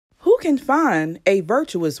can find a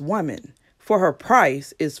virtuous woman? For her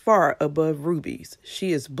price is far above rubies.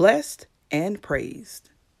 She is blessed and praised.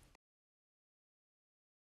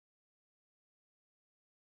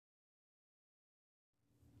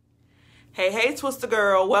 Hey, Twister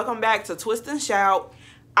Girl. Welcome back to Twist and Shout.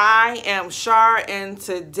 I am Shar, and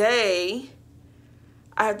today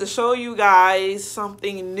I have to show you guys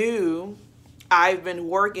something new I've been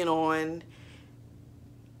working on.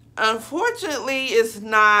 Unfortunately, it's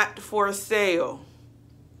not for sale.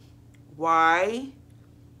 Why?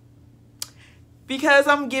 Because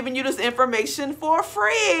I'm giving you this information for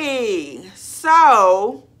free.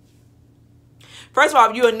 So, first of all,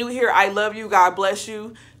 if you are new here, I love you. God bless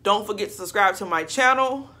you. Don't forget to subscribe to my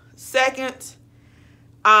channel. Second,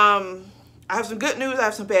 I have some good news. I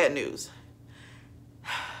have some bad news.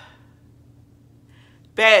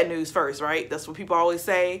 Bad news first, right? That's what people always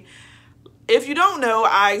say. If you don't know,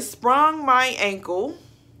 I sprung my ankle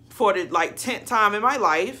for the 10th time in my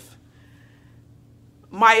life.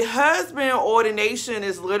 My husband's ordination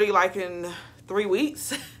is literally in 3 weeks.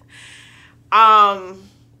 Things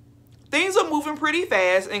are moving pretty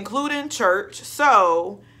fast, including church.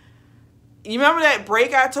 So, you remember that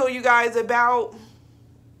break I told you guys about?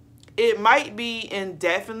 It might be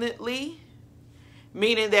indefinitely,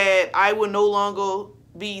 meaning that I will no longer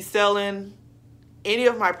be selling any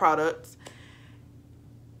of my products.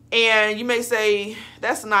 And you may say,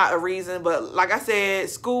 that's not a reason, but like I said,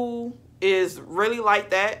 school is really like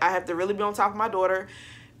that. I have to really be on top of my daughter.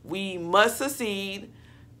 We must succeed.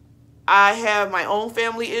 I have my own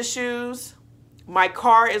family issues. My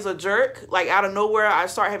car is a jerk. Out of nowhere, I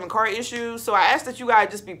start having car issues. So I ask that you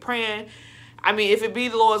guys just be praying. I mean, if it be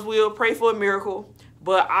the Lord's will, pray for a miracle.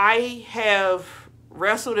 But I have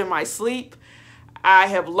wrestled in my sleep. I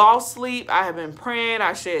have lost sleep. I have been praying.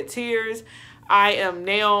 I shed tears. I am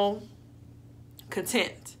now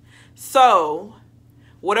content. So,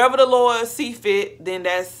 whatever the Lord see fit, then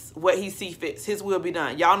that's what he see fits. His will be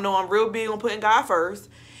done. Y'all know I'm real big on putting God first.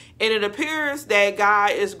 And it appears that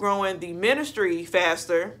God is growing the ministry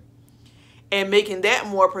faster and making that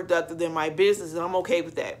more productive than my business. And I'm okay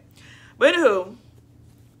with that. But anywho,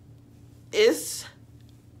 it's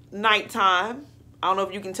nighttime. I don't know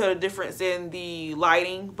if you can tell the difference in the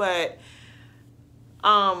lighting, but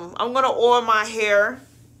I'm going to oil my hair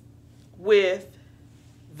with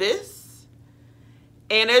this.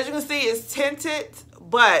 And as you can see, it's tinted,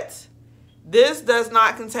 but this does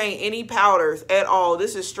not contain any powders at all.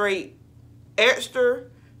 This is straight extra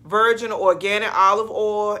virgin organic olive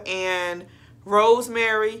oil and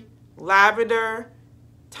rosemary, lavender,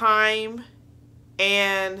 thyme,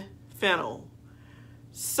 and fennel.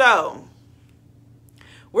 So,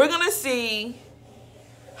 we're going to see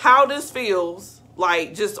how this feels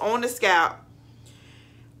just on the scalp.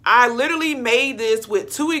 I literally made this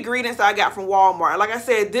with 2 ingredients I got from Walmart. Like I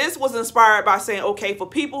said, this was inspired by saying, okay, for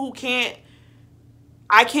people who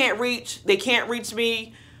I can't reach, they can't reach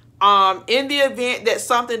me. In the event that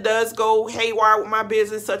something does go haywire with my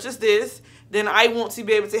business, such as this, then I want to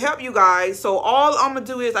be able to help you guys. So all I'm going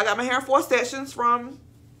to do is, I got my hair in 4 sections from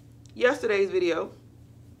yesterday's video.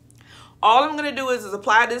 All I'm going to do is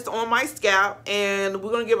apply this on my scalp, and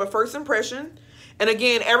we're going to give a first impression. And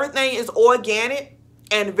again, everything is organic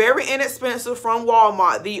and very inexpensive from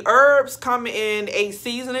Walmart. The herbs come in a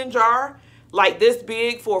seasoning jar like this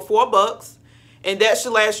big for $4. And that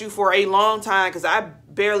should last you for a long time because I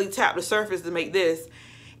barely tapped the surface to make this.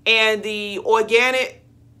 And the organic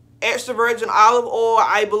extra virgin olive oil,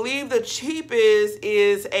 I believe the cheapest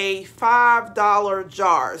is a $5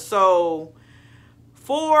 jar. So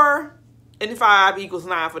 4 and 5 equals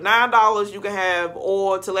 9. For $9, you can have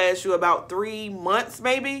oil to last you about 3 months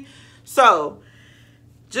maybe. So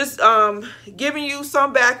just giving you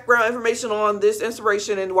some background information on this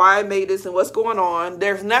inspiration and why I made this and what's going on.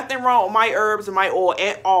 There's nothing wrong with my herbs and my oil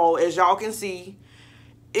at all, as y'all can see.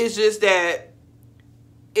 It's just that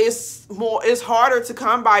it's harder to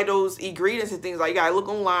come by those ingredients and things. Like, you gotta look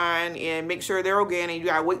online and make sure they're organic. You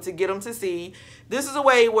gotta wait to get them to see. This is a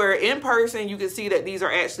way where in person you can see that these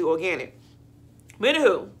are actually organic. But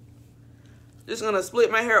anywho, just gonna split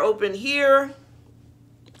my hair open here.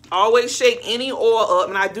 Always shake any oil up,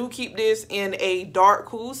 and I do keep this in a dark,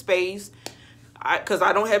 cool space because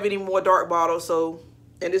I don't have any more dark bottles. So,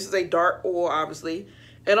 and this is a dark oil, obviously.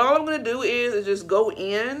 And all I'm gonna do is just go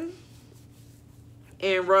in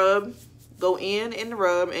and rub, go in and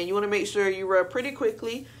rub, and you want to make sure you rub pretty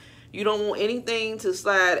quickly. You don't want anything to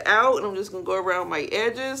slide out, and I'm just gonna go around my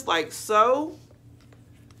edges like so.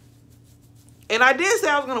 And I did say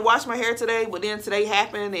I was gonna wash my hair today, but then today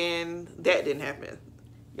happened and that didn't happen.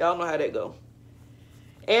 Y'all know how that go.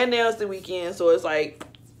 And now it's the weekend, so it's like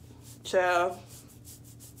Child.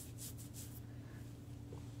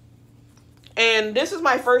 And this is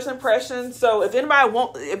my first impression. So if anybody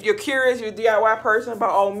if you're curious, you're a DIY person, by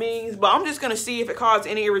all means. But I'm just gonna see if it causes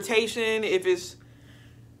any irritation. If it's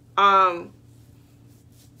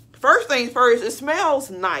first things first, it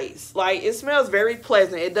smells nice. Like, it smells very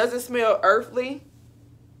pleasant. It doesn't smell earthly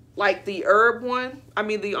like the herb one. I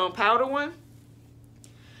mean the powder one.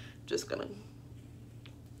 Just gonna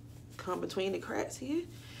come between the cracks here.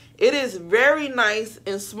 It is very nice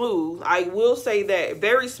and smooth. I will say that.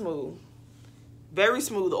 Very smooth. Very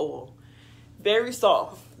smooth oil. Very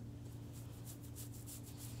soft.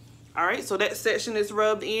 Alright, so that section is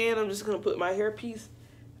rubbed in. I'm just going to put my hairpiece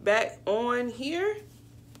back on here.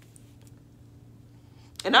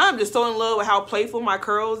 And I'm just so in love with how playful my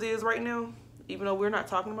curls is right now. Even though we're not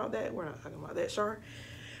talking about that. We're not talking about that, Char.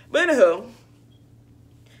 But anywho,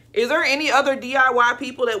 is there any other DIY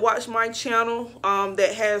people that watch my channel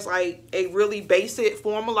that has like a really basic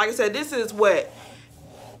formula? Like I said, this is what?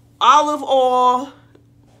 Olive oil,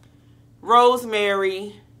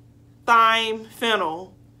 rosemary, thyme,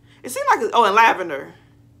 fennel. It seems like, and lavender.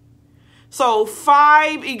 So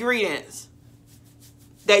 5 ingredients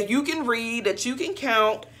that you can read, that you can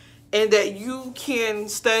count, and that you can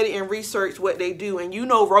study and research what they do. And you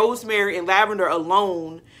know rosemary and lavender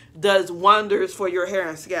alone does wonders for your hair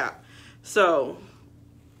and scalp. So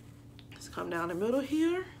let's come down the middle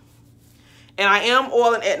here. And I am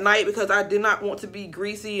oiling at night because I did not want to be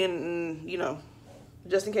greasy and you know,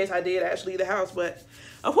 just in case I did actually leave the house. But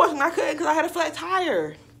unfortunately I couldn't because I had a flat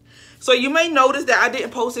tire. So you may notice that I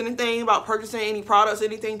didn't post anything about purchasing any products,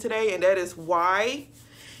 anything today. And that is why.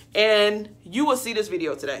 And you will see this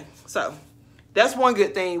video today. So that's one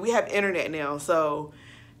good thing. We have internet now. So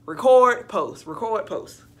record, post, record,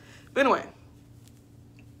 post. But anyway,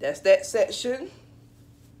 that's that section.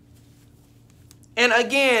 And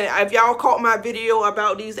again, if y'all caught my video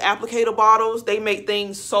about these applicator bottles, they make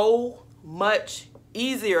things so much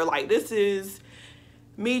easier. Like, this is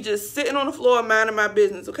me just sitting on the floor minding my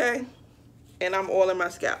business, okay? And I'm oiling my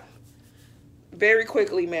scalp. Very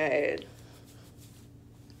quickly, may I add.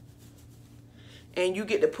 And you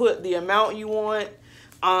get to put the amount you want.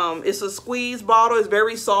 It's a squeeze bottle. It's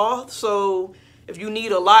very soft. So if you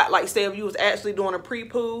need a lot, like say if you was actually doing a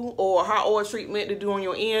pre-poo or a hot oil treatment to do on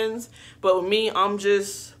your ends. But with me, I'm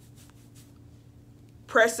just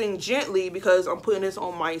pressing gently because I'm putting this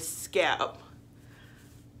on my scalp.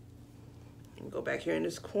 And go back here in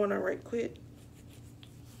this corner right quick.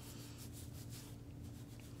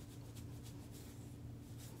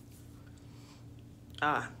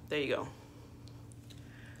 Ah, there you go.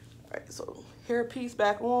 All right, so hair piece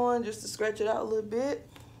back on just to stretch it out a little bit.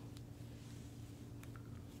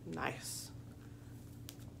 Nice.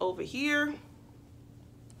 Over here.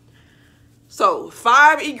 So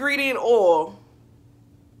 5 ingredient oil,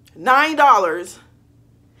 $9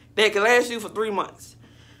 that can last you for 3 months.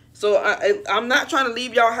 So I'm not trying to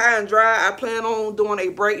leave y'all high and dry. I plan on doing a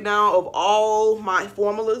breakdown of all my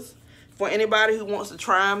formulas for anybody who wants to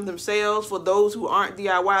try them themselves. For those who aren't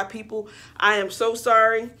DIY people, I am so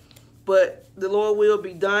sorry, but the Lord will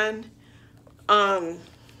be done.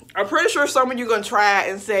 I'm pretty sure some of you are going to try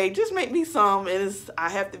and say, just make me some. And I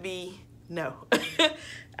have to be, no.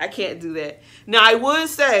 I can't do that. Now, I would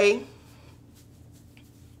say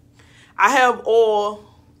I have oil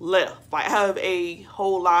left. Like, I have a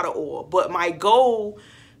whole lot of oil. But my goal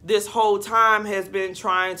this whole time has been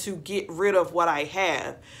trying to get rid of what I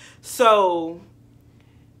have. So,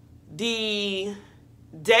 the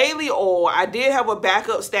daily oil, I did have a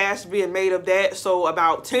backup stash being made of that. So,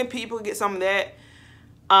 about 10 people get some of that.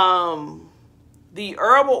 The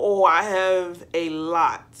herbal oil, I have a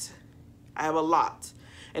lot. I have a lot.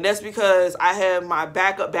 And that's because I have my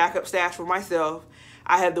backup stash for myself.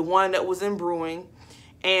 I had the one that was in brewing.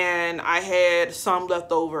 And I had some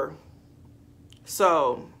left over.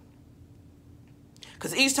 So,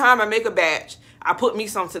 because each time I make a batch, I put me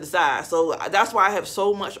some to the side. So that's why I have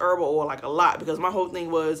so much herbal oil, like a lot. Because my whole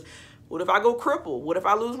thing was, what if I go crippled? What if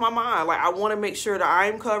I lose my mind? Like, I want to make sure that I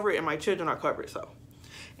am covered and my children are covered. So,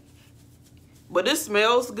 but this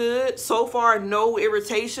smells good. So far, no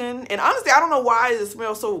irritation. And honestly, I don't know why it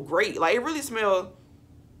smells so great. Like, it really smells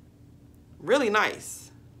really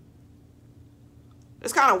nice.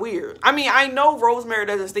 It's kind of weird. I mean, I know rosemary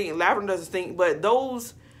doesn't stink, lavender doesn't stink, but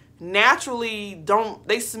those naturally don't,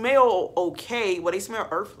 they smell okay, but they smell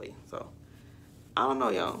earthly. So, I don't know,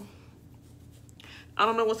 y'all. I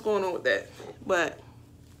don't know what's going on with that. But,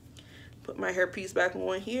 put my hair piece back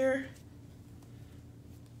on here.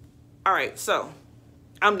 Alright, so,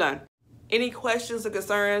 I'm done. Any questions or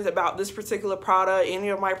concerns about this particular product, any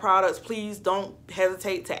of my products, please don't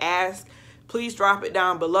hesitate to ask. Please drop it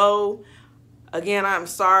down below. Again, I'm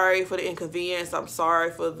sorry for the inconvenience. I'm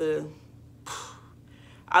sorry for the...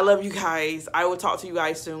 I love you guys. I will talk to you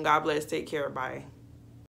guys soon. God bless. Take care. Bye.